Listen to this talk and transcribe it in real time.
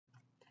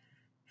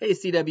Hey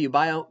CW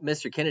Bio,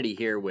 Mr. Kennedy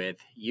here with,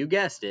 you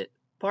guessed it,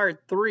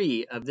 part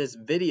 3 of this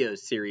video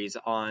series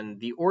on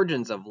the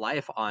origins of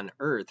life on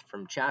Earth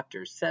from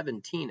chapter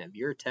 17 of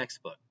your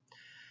textbook.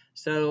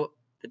 So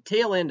the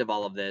tail end of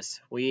all of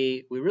this,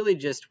 we've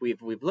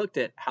looked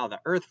at how the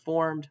Earth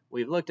formed,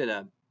 we've looked at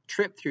a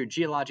trip through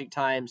geologic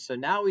time, so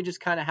now we just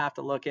kind of have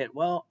to look at,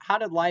 well, how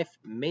did life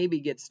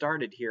maybe get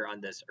started here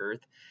on this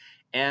Earth,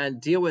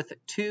 and deal with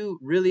two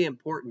really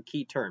important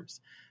key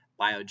terms: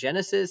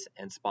 biogenesis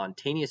and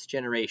spontaneous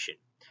generation.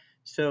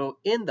 So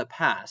in the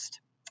past,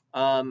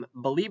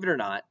 believe it or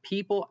not,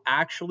 people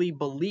actually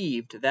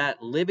believed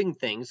that living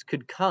things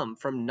could come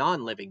from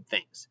non-living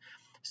things.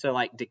 So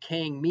like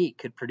decaying meat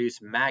could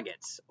produce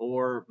maggots,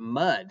 or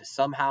mud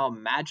somehow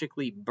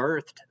magically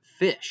birthed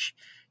fish.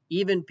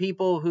 Even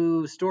people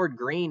who stored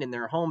grain in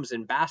their homes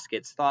in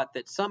baskets thought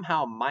that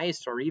somehow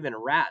mice or even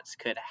rats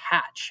could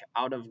hatch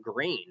out of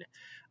grain.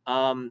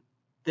 Um,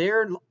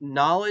 their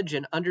knowledge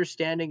and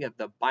understanding of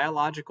the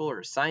biological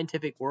or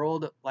scientific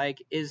world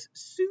is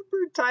super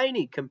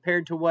tiny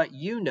compared to what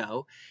you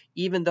know,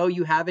 even though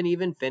you haven't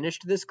even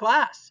finished this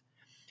class.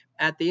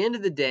 At the end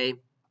of the day,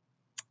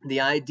 the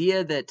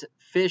idea that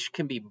fish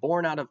can be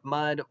born out of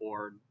mud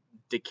or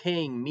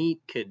decaying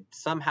meat could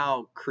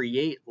somehow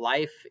create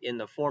life in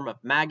the form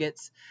of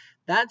maggots,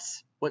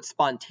 that's what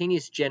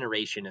spontaneous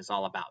generation is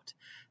all about.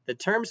 The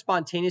term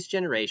spontaneous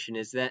generation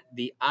is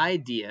the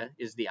idea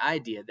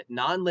that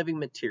non-living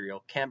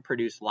material can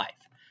produce life.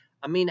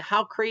 I mean,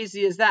 how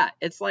crazy is that?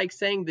 It's like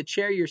saying the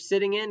chair you're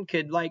sitting in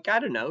could, I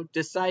don't know,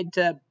 decide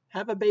to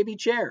have a baby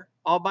chair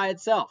all by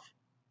itself.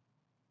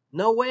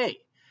 No way.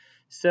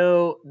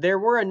 So there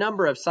were a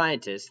number of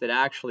scientists that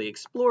actually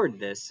explored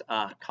this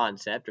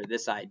concept or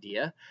this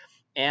idea,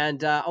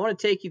 and I want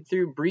to take you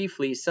through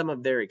briefly some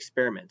of their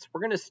experiments.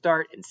 We're going to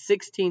start in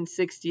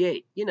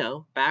 1668,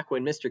 back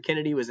when Mr.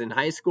 Kennedy was in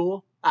high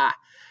school,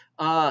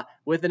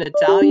 with an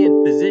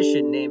Italian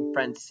physician named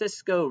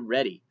Francisco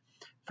Redi.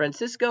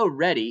 Francisco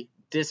Redi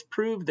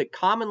disproved the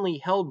commonly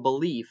held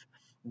belief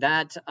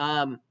that,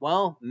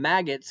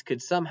 maggots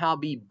could somehow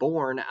be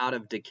born out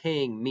of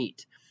decaying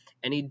meat.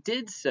 And he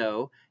did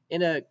so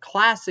in a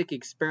classic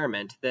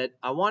experiment that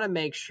I want to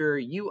make sure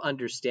you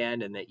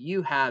understand and that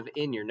you have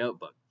in your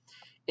notebook.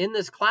 In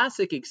this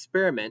classic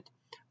experiment,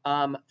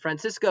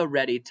 Francisco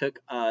Redi took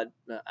a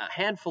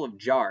handful of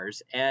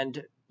jars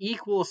and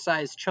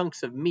equal-sized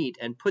chunks of meat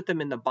and put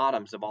them in the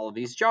bottoms of all of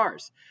these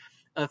jars.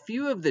 A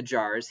few of the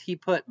jars he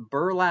put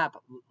burlap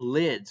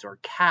lids or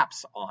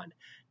caps on.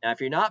 Now, if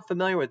you're not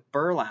familiar with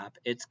burlap,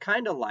 it's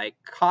kind of like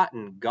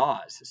cotton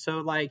gauze.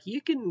 So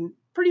you can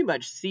pretty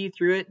much see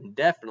through it and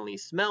definitely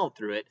smell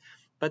through it,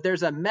 but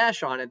there's a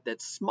mesh on it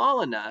that's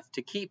small enough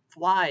to keep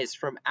flies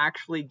from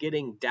actually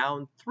getting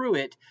down through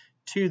it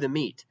to the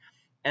meat.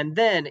 And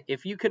then,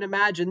 if you can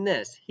imagine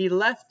this, he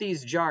left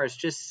these jars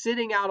just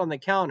sitting out on the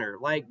counter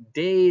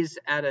days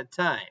at a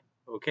time,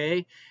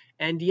 okay?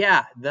 And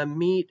yeah, the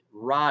meat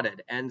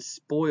rotted and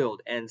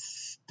spoiled and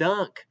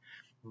stunk.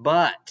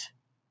 But,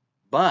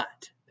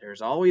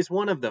 there's always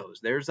one of those.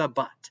 There's a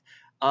but.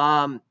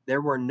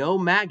 There were no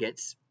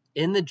maggots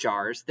in the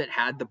jars that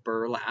had the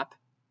burlap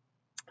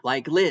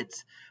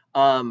lids.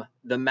 The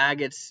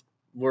maggots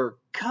were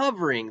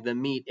covering the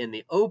meat in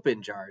the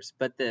open jars,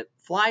 but the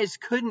flies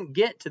couldn't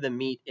get to the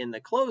meat in the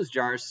closed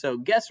jars. So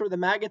guess where the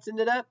maggots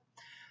ended up?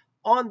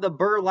 On the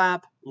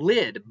burlap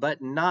lid,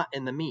 but not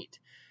in the meat.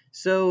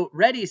 So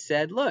Redi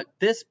said, look,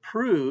 this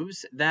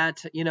proves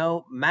that,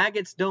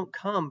 maggots don't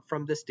come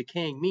from this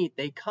decaying meat.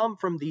 They come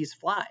from these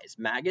flies.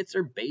 Maggots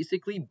are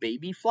basically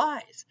baby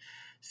flies.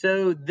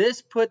 So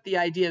this put the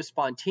idea of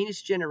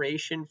spontaneous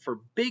generation for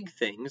big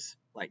things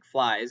like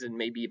flies and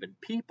maybe even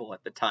people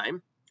at the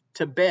time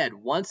to bed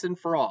once and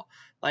for all.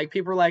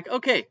 People are like,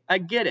 okay, I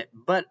get it.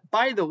 But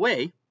by the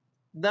way,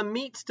 the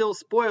meat's still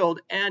spoiled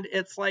and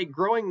it's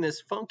growing this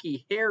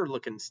funky hair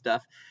looking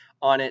stuff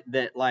on it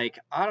that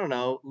I don't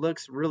know,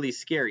 looks really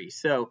scary.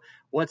 So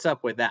what's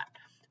up with that?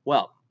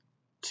 Well,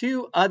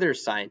 two other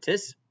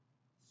scientists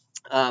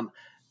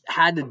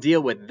had to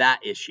deal with that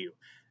issue.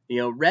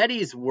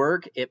 Redi's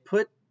work, it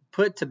put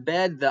to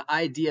bed the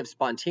idea of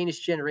spontaneous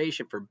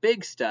generation for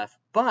big stuff,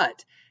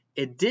 but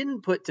it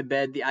didn't put to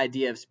bed the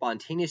idea of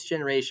spontaneous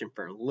generation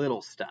for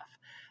little stuff.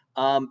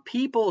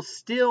 People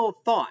still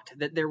thought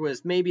that there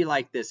was maybe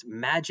this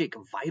magic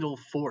vital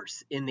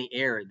force in the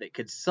air that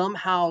could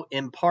somehow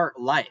impart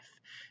life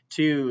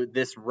to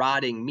this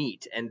rotting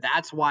meat. And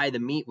that's why the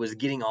meat was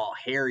getting all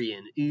hairy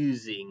and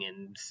oozing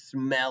and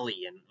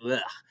smelly and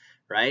ugh,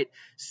 right?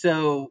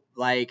 So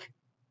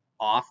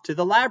off to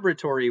the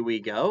laboratory we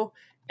go,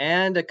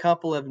 and a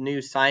couple of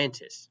new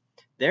scientists.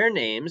 Their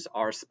names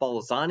are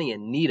Spallanzani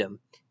and Needham.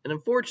 And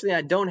unfortunately,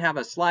 I don't have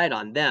a slide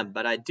on them,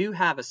 but I do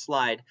have a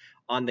slide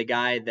on the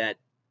guy that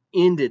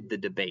ended the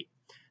debate.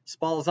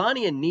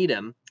 Spallanzani and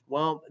Needham,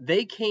 well,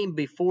 they came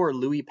before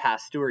Louis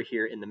Pasteur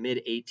here in the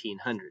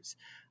mid-1800s.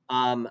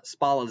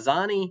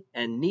 Spallanzani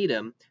and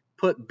Needham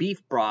put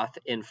beef broth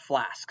in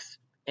flasks,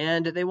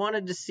 and they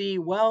wanted to see,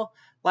 well,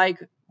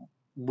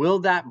 will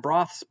that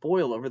broth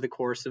spoil over the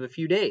course of a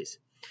few days?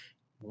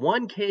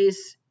 One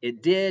case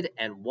it did,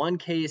 and one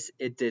case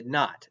it did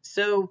not.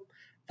 So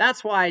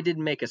that's why I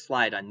didn't make a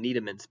slide on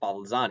Needham and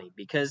Spallanzani,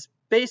 because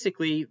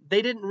basically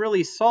they didn't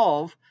really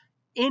solve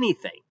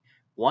anything.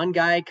 One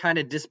guy kind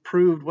of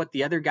disproved what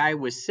the other guy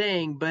was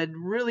saying, but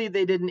really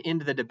they didn't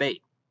end the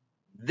debate.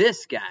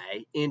 This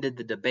guy ended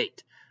the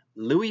debate.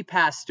 Louis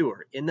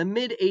Pasteur. In the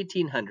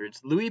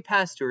mid-1800s, Louis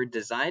Pasteur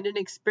designed an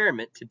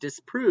experiment to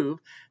disprove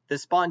the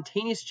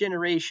spontaneous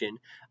generation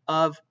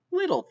of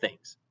little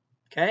things.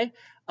 Okay?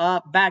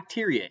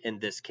 Bacteria in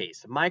this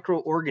case,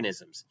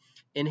 microorganisms.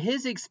 In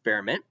his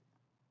experiment,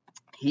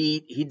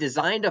 he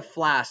designed a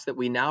flask that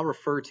we now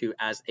refer to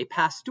as a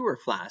Pasteur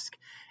flask.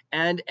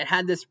 And it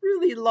had this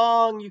really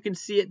long, you can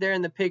see it there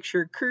in the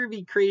picture,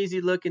 curvy,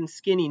 crazy looking,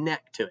 skinny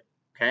neck to it.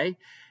 Okay?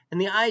 And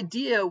the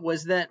idea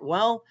was that,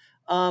 well,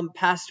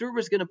 Pasteur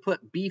was going to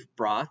put beef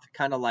broth,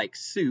 kind of like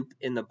soup,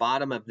 in the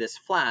bottom of this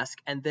flask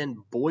and then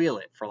boil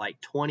it for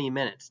like 20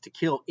 minutes to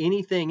kill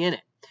anything in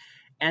it.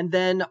 And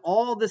then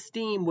all the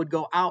steam would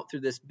go out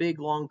through this big,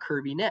 long,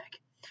 curvy neck.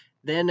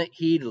 Then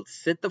he'd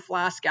sit the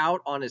flask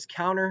out on his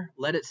counter,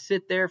 let it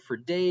sit there for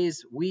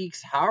days,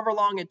 weeks, however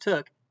long it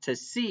took to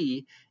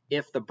see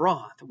if the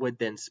broth would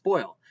then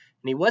spoil.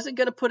 And he wasn't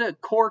going to put a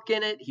cork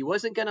in it. He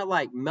wasn't going to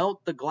like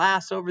melt the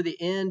glass over the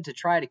end to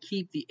try to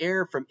keep the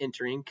air from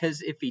entering,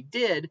 because if he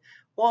did,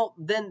 well,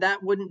 then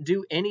that wouldn't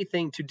do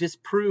anything to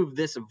disprove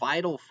this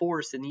vital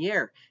force in the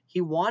air. He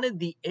wanted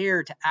the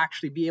air to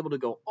actually be able to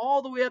go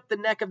all the way up the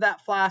neck of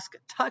that flask,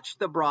 touch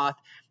the broth,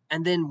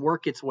 and then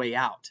work its way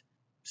out.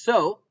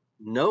 So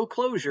no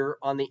closure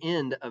on the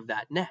end of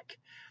that neck.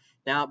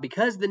 Now,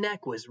 because the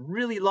neck was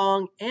really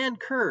long and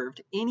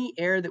curved, any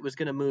air that was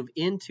going to move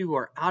into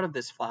or out of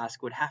this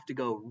flask would have to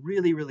go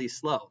really, really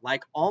slow,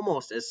 like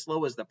almost as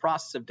slow as the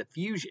process of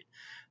diffusion.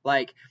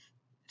 Like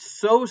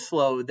so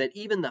slow that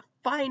even the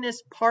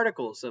finest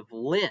particles of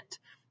lint,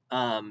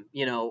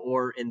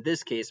 or in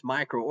this case,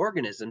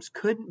 microorganisms,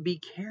 couldn't be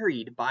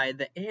carried by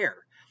the air.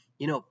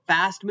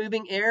 Fast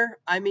moving air,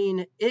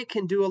 it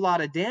can do a lot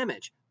of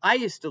damage. I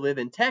used to live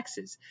in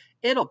Texas.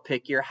 It'll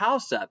pick your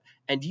house up,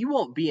 and you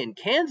won't be in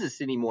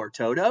Kansas anymore,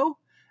 Toto.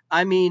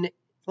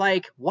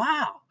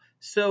 Wow.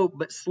 So,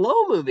 but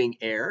slow-moving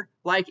air,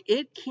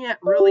 it can't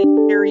really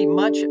carry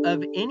much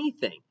of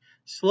anything.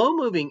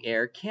 Slow-moving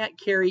air can't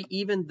carry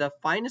even the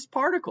finest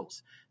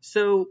particles.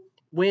 So,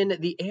 when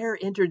the air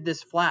entered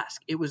this flask,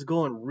 it was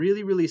going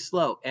really, really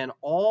slow, and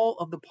all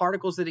of the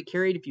particles that it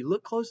carried, if you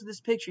look close at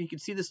this picture, you can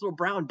see this little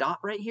brown dot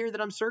right here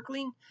that I'm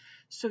circling.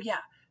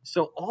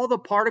 So all the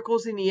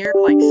particles in the air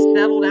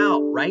settled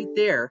out right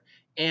there,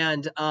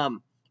 and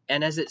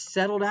as it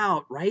settled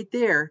out right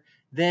there,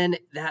 then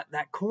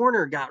that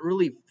corner got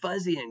really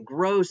fuzzy and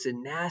gross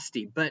and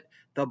nasty, but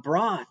the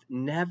broth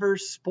never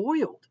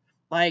spoiled.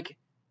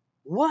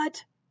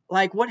 What?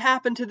 What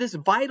happened to this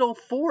vital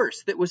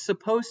force that was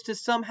supposed to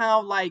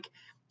somehow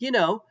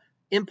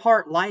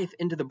impart life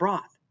into the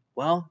broth?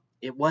 Well,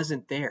 it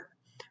wasn't there.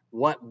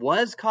 What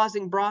was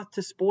causing broth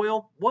to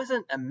spoil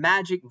wasn't a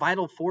magic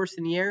vital force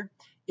in the air.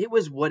 It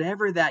was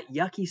whatever that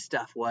yucky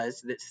stuff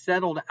was that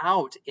settled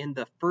out in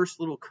the first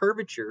little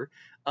curvature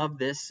of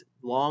this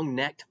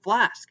long-necked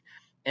flask.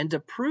 And to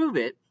prove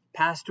it,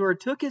 Pasteur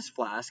took his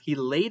flask, he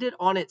laid it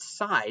on its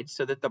side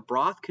so that the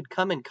broth could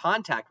come in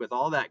contact with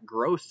all that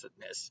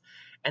grossness.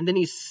 And then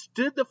he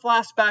stood the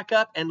flask back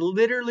up, and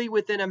literally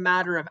within a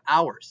matter of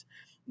hours,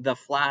 the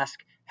flask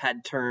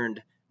had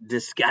turned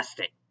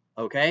disgusting.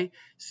 Okay?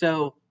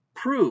 So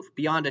proof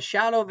beyond a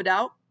shadow of a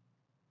doubt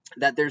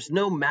that there's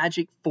no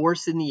magic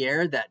force in the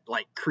air that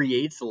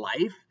creates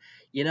life.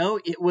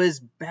 It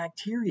was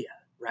bacteria,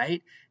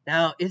 right?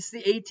 Now, it's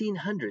the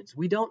 1800s.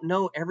 We don't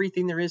know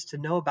everything there is to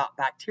know about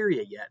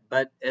bacteria yet,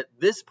 but at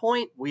this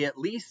point, we at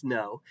least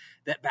know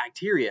that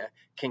bacteria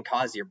can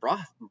cause your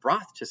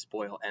broth to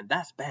spoil, and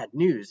that's bad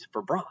news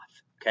for broth,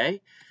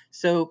 okay?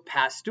 So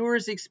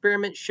Pasteur's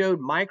experiment showed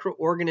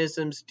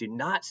microorganisms do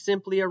not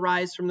simply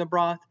arise from the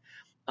broth,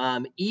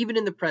 even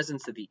in the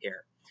presence of the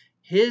air.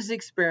 His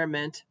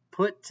experiment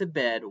put to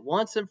bed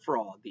once and for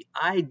all the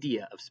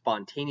idea of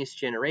spontaneous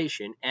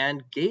generation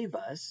and gave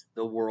us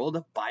the world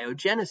of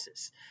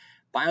biogenesis.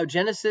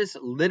 Biogenesis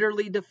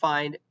literally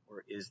defined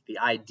or is the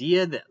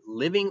idea that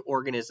living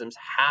organisms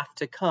have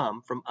to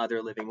come from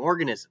other living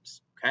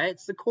organisms. Okay,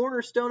 it's the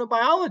cornerstone of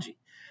biology.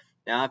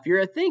 Now, if you're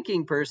a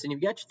thinking person,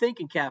 you've got your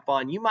thinking cap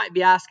on, you might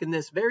be asking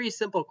this very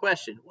simple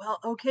question. Well,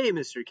 okay,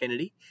 Mr.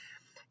 Kennedy,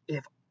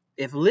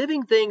 if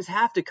living things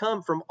have to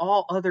come from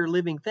all other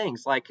living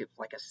things, like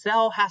a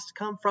cell has to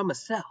come from a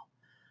cell,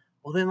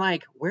 well then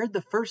where'd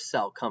the first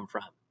cell come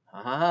from?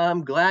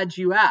 I'm glad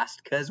you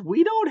asked, because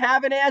we don't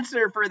have an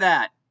answer for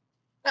that.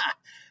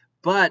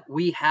 But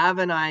we have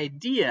an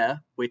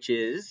idea, which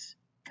is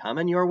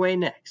coming your way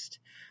next.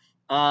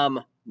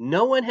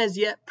 No one has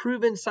yet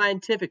proven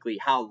scientifically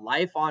how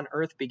life on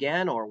Earth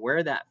began or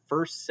where that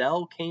first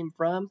cell came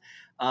from,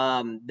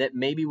 that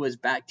maybe was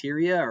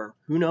bacteria or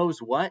who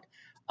knows what.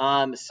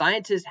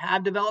 Scientists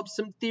have developed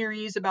some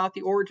theories about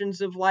the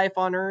origins of life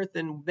on Earth,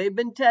 and they've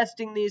been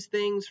testing these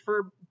things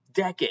for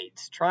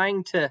decades,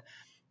 trying to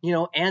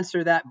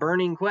answer that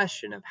burning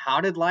question of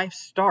how did life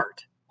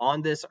start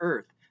on this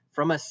earth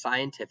from a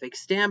scientific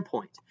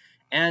standpoint.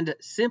 And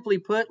simply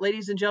put,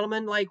 ladies and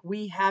gentlemen, like,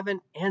 we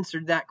haven't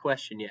answered that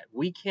question yet.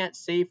 We can't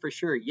say for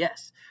sure,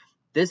 yes,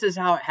 this is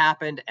how it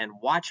happened,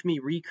 and watch me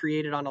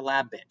recreate it on a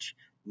lab bench.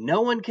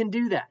 No one can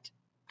do that.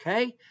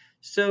 Okay?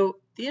 So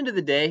at the end of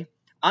the day,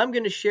 I'm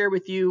going to share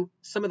with you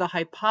some of the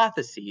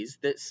hypotheses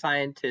that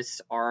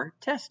scientists are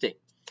testing.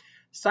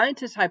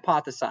 Scientists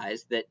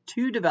hypothesize that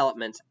two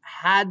developments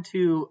had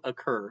to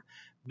occur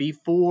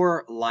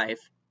before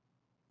life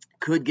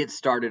could get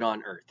started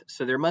on Earth.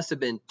 So there must have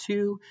been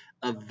two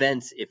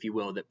events, if you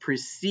will, that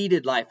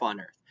preceded life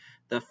on Earth.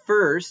 The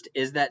first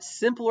is that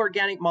simple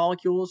organic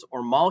molecules,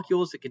 or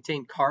molecules that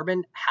contain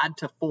carbon, had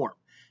to form.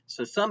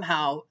 So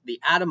somehow the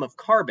atom of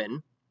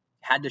carbon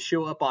had to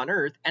show up on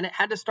Earth, and it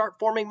had to start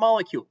forming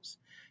molecules.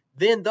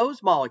 Then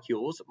those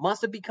molecules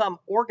must have become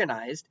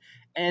organized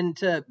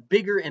into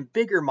bigger and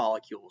bigger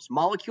molecules.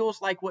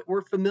 Molecules like what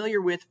we're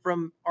familiar with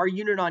from our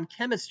unit on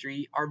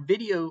chemistry, our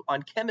video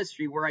on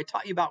chemistry where I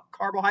taught you about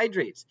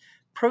carbohydrates,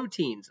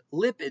 proteins,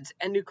 lipids,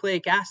 and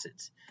nucleic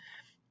acids.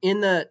 In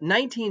the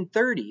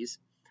 1930s,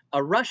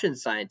 a Russian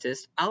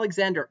scientist,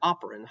 Alexander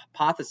Oparin,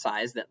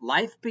 hypothesized that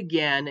life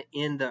began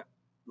in the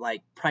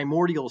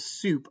primordial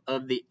soup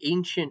of the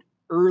ancient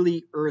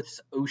early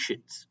Earth's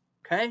oceans.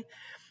 Okay?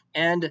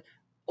 And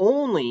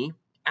only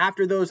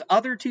after those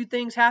other two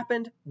things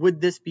happened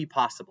would this be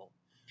possible.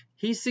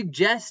 He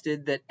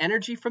suggested that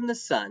energy from the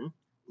sun,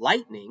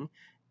 lightning,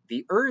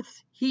 the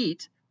Earth's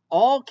heat,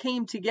 all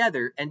came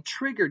together and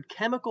triggered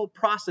chemical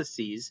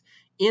processes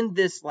in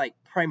this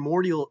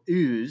primordial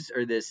ooze,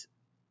 or this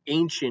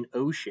ancient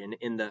ocean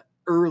in the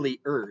early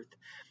Earth,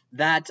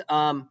 that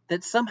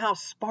somehow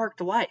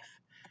sparked life.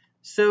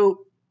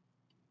 So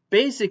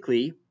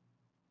basically,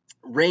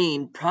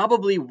 rain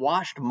probably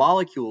washed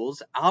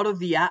molecules out of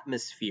the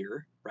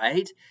atmosphere,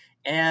 right?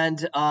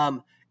 And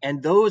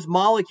those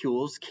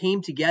molecules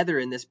came together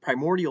in this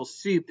primordial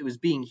soup that was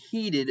being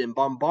heated and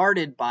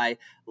bombarded by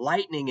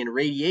lightning and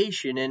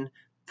radiation, and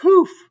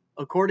poof,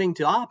 according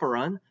to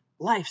Oparin,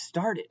 life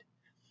started.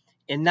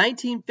 In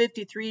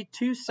 1953,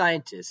 two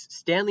scientists,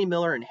 Stanley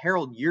Miller and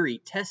Harold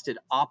Urey, tested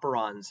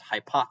Oparin's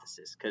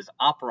hypothesis, because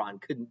Oparin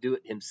couldn't do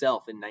it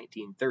himself in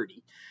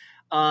 1930.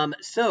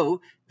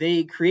 So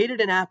they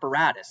created an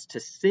apparatus to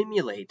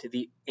simulate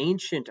the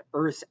ancient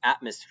Earth's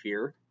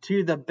atmosphere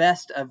to the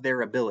best of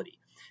their ability.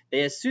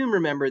 They assume,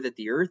 remember, that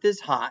the Earth is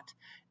hot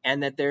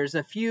and that there's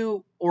a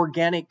few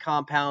organic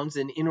compounds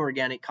and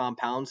inorganic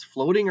compounds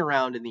floating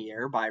around in the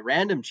air by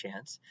random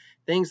chance.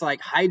 Things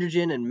like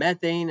hydrogen and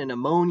methane and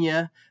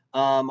ammonia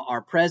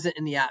are present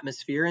in the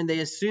atmosphere, and they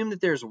assume that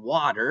there's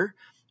water,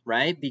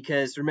 right?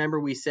 Because remember,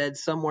 we said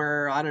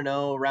somewhere, I don't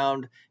know,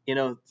 around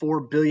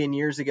 4 billion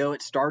years ago,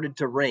 it started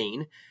to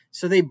rain.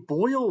 So they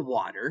boil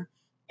water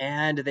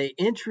and they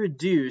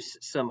introduce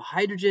some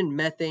hydrogen,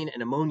 methane,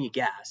 and ammonia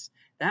gas.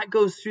 That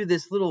goes through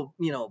this little,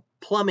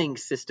 plumbing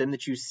system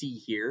that you see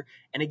here,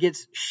 and it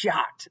gets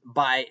shocked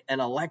by an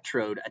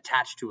electrode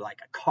attached to a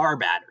car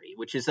battery,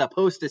 which is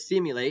supposed to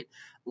simulate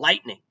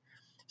lightning.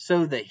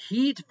 So the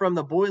heat from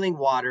the boiling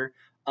water,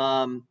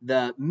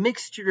 the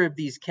mixture of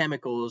these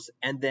chemicals,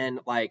 and then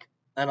an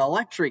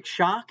electric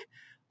shock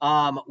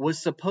was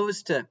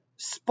supposed to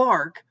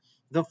spark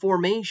the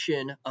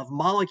formation of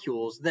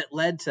molecules that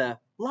led to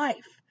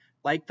life,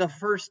 like the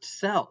first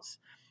cells.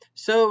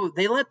 So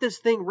they let this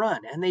thing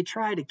run, and they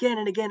tried again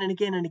and again and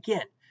again and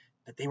again,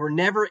 but they were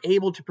never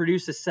able to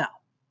produce a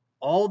cell.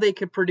 All they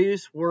could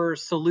produce were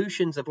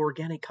solutions of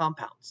organic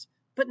compounds,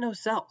 but no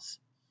cells.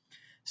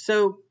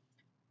 So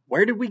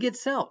where did we get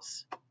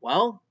cells?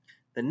 Well,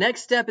 the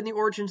next step in the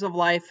origins of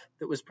life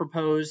that was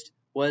proposed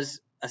was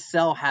a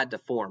cell had to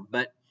form,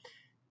 but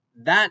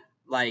that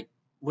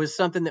was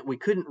something that we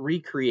couldn't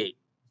recreate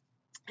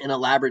in a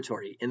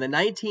laboratory. In the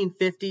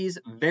 1950s,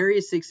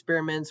 various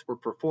experiments were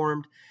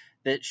performed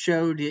that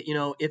showed,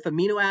 if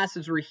amino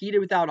acids were heated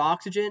without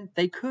oxygen,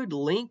 they could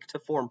link to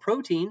form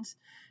proteins,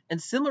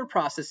 and similar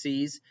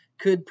processes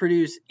could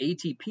produce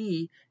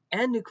ATP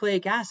and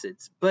nucleic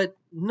acids, but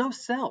no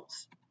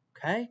cells.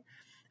 Okay? It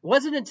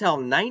wasn't until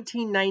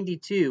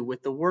 1992,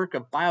 with the work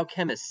of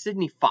biochemist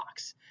Sidney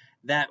Fox,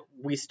 that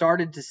we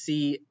started to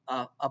see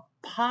a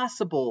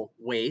possible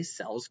way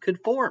cells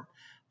could form.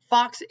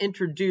 Fox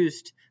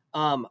introduced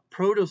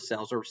produced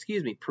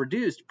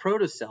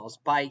protocells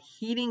by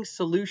heating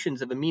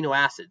solutions of amino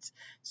acids.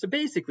 So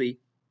basically,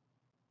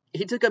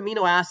 he took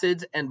amino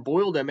acids and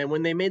boiled them, and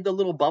when they made the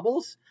little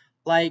bubbles,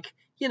 it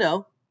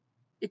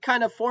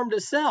kind of formed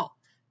a cell.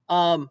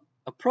 A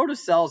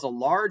protocell is a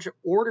large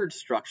ordered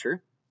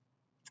structure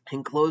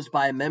enclosed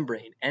by a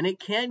membrane, and it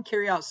can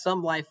carry out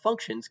some life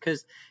functions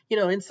because,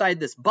 inside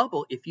this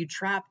bubble, if you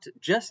trapped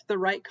just the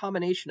right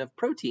combination of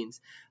proteins,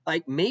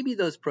 maybe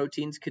those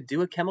proteins could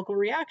do a chemical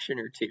reaction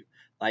or two.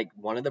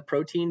 One of the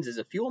proteins is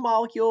a fuel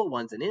molecule,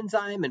 one's an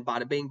enzyme, and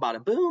bada bing,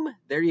 bada boom,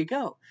 there you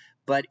go.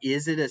 But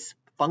is it a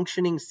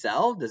functioning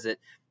cell?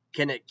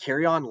 Can it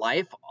carry on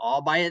life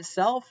all by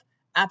itself?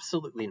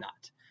 Absolutely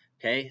not.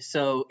 Okay,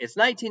 so it's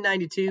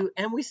 1992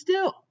 and we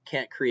still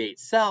can't create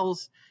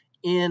cells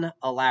in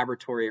a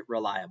laboratory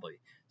reliably.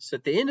 So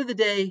at the end of the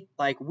day,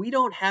 like, we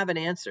don't have an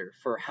answer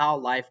for how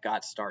life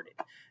got started.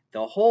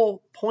 The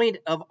whole point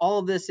of all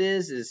of this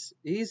is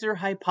these are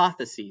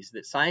hypotheses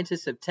that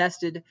scientists have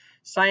tested.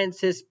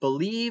 Scientists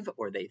believe,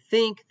 or they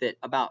think, that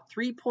about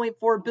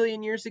 3.4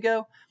 billion years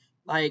ago,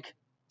 like,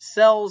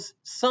 cells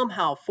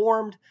somehow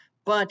formed,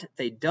 but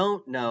they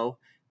don't know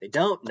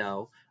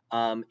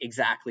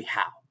exactly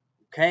how.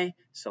 Okay,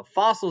 so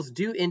fossils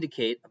do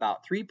indicate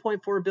about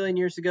 3.4 billion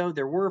years ago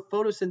there were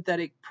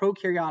photosynthetic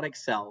prokaryotic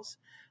cells.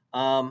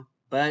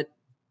 But,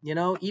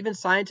 even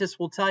scientists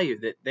will tell you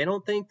that they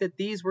don't think that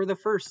these were the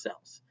first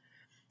cells.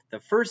 The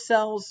first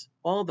cells,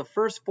 well, the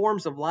first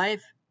forms of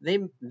life,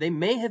 they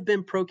may have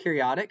been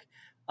prokaryotic.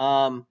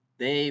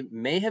 They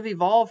may have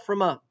evolved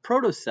from a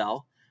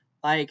protocell.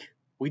 Like,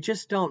 we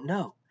just don't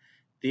know.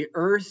 The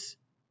Earth's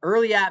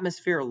early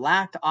atmosphere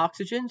lacked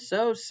oxygen,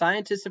 so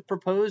scientists have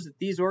proposed that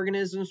these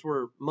organisms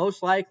were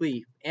most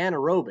likely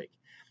anaerobic.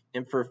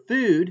 And for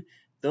food,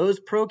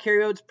 those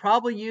prokaryotes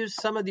probably used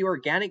some of the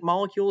organic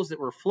molecules that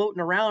were floating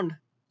around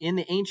in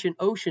the ancient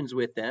oceans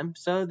with them,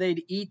 so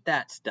they'd eat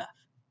that stuff.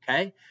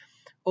 Okay?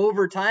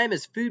 Over time,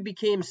 as food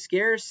became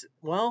scarce,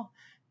 well,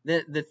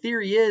 the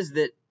theory is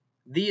that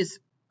these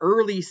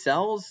early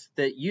cells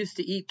that used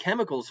to eat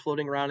chemicals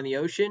floating around in the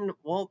ocean,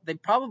 well, they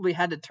probably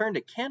had to turn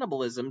to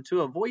cannibalism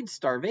to avoid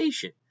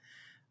starvation.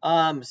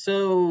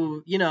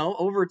 So,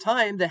 over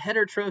time, the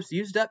heterotrophs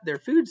used up their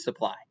food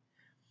supply.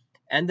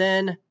 And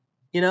then,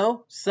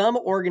 some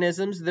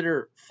organisms that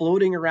are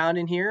floating around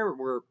in here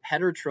were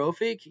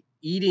heterotrophic,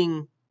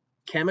 eating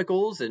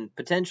chemicals and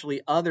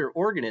potentially other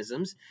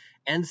organisms,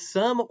 and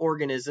some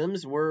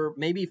organisms were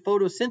maybe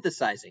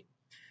photosynthesizing.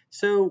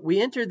 So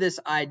we enter this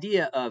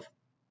idea of,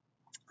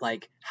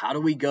 like, how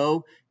do we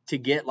go to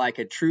get like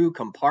a true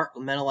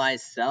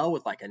compartmentalized cell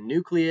with like a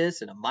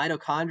nucleus and a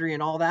mitochondria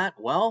and all that?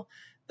 Well,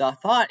 the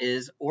thought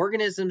is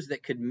organisms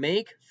that could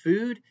make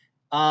food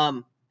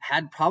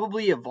had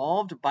probably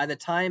evolved by the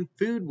time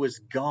food was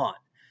gone.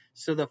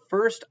 So the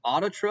first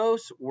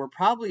autotrophs were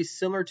probably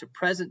similar to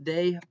present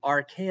day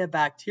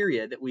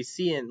archaeobacteria that we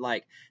see in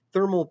like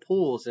thermal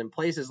pools in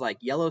places like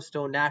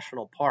Yellowstone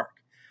National Park.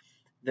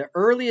 The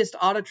earliest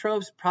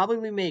autotrophs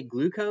probably made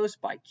glucose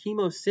by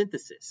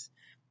chemosynthesis.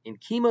 In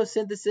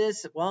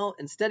chemosynthesis, well,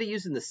 instead of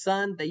using the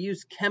sun, they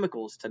use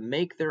chemicals to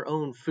make their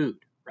own food,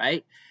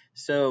 right?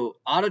 So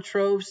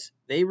autotrophs,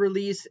 they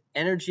release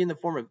energy in the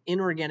form of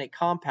inorganic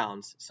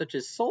compounds such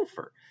as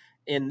sulfur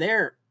in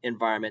their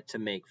environment to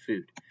make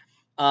food.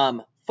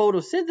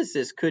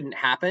 Photosynthesis couldn't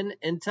happen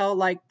until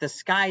like the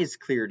skies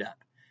cleared up.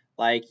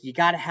 Like, you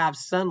got to have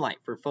sunlight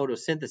for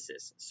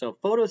photosynthesis. So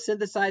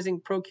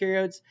photosynthesizing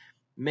prokaryotes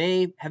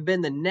may have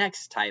been the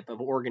next type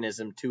of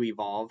organism to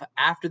evolve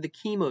after the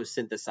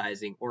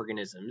chemosynthesizing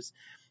organisms.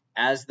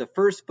 As the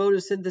first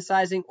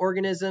photosynthesizing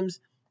organisms,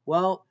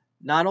 well,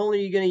 not only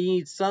are you going to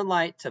need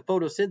sunlight to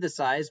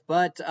photosynthesize,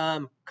 but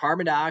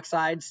carbon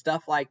dioxide,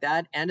 stuff like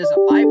that. And as a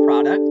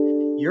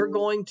byproduct, you're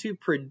going to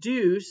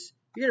produce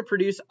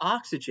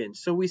oxygen.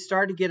 So we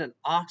start to get an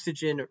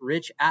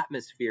oxygen-rich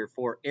atmosphere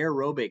for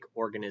aerobic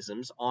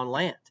organisms on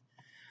land.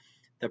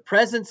 The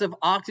presence of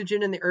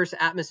oxygen in the Earth's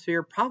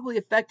atmosphere probably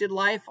affected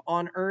life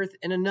on Earth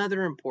in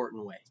another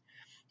important way.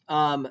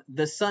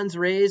 The sun's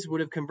rays would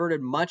have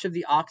converted much of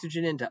the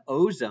oxygen into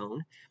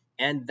ozone,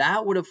 and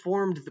that would have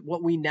formed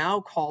what we now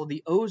call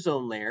the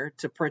ozone layer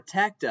to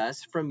protect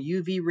us from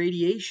UV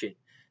radiation.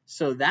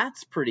 So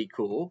that's pretty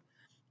cool.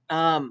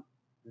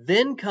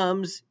 Then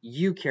comes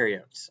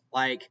eukaryotes.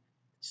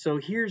 So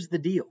here's the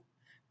deal.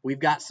 We've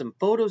got some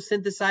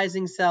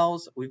photosynthesizing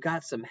cells. We've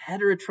got some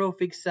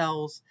heterotrophic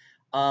cells.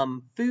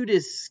 Food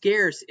is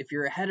scarce if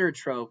you're a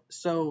heterotroph.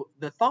 So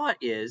the thought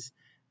is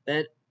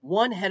that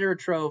one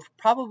heterotroph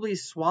probably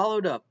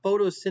swallowed a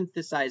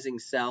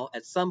photosynthesizing cell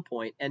at some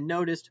point and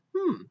noticed,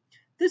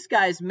 this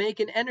guy's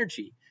making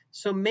energy.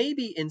 So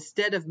maybe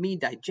instead of me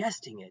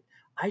digesting it,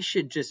 I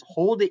should just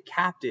hold it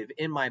captive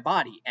in my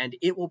body and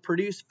it will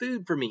produce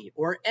food for me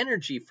or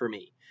energy for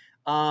me.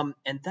 And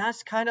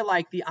that's kind of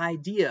like the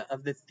idea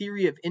of the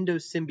theory of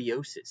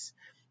endosymbiosis.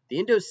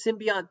 The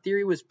endosymbiont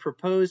theory was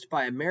proposed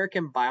by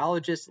American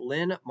biologist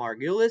Lynn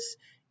Margulis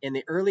in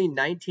the early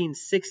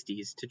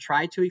 1960s to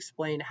try to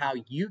explain how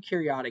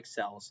eukaryotic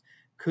cells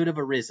could have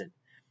arisen,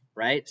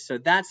 right? So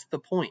that's the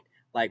point.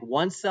 Like,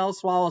 one cell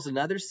swallows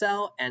another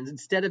cell, and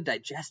instead of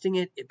digesting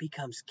it, it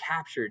becomes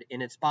captured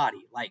in its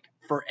body, like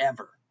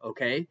forever,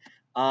 okay?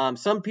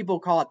 Some people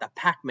call it the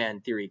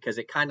Pac-Man theory because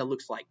it kind of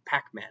looks like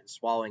Pac-Man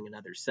swallowing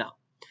another cell.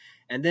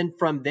 And then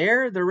from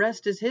there, the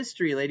rest is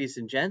history, ladies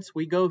and gents.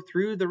 We go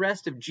through the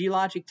rest of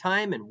geologic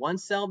time, and one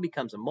cell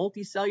becomes a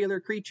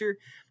multicellular creature.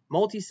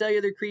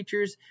 Multicellular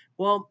creatures,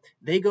 well,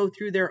 they go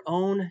through their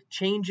own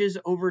changes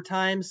over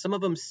time. Some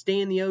of them stay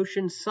in the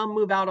ocean, some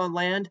move out on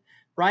land,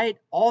 right?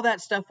 All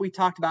that stuff we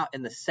talked about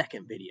in the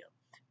second video.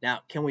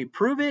 Now, can we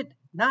prove it?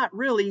 Not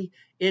really.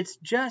 It's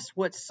just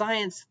what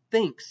science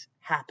thinks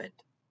happened.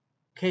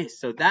 Okay,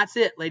 so that's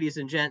it, ladies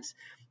and gents.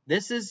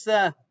 This is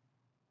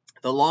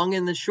the long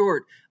and the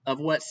short of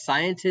what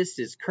science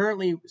is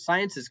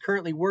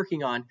currently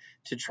working on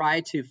to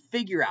try to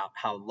figure out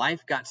how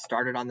life got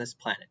started on this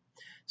planet.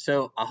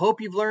 So I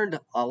hope you've learned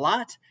a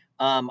lot.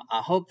 I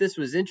hope this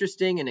was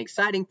interesting and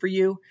exciting for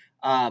you.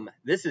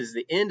 This is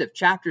the end of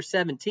chapter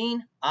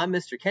 17. I'm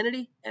Mr.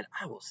 Kennedy, and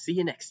I will see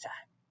you next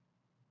time.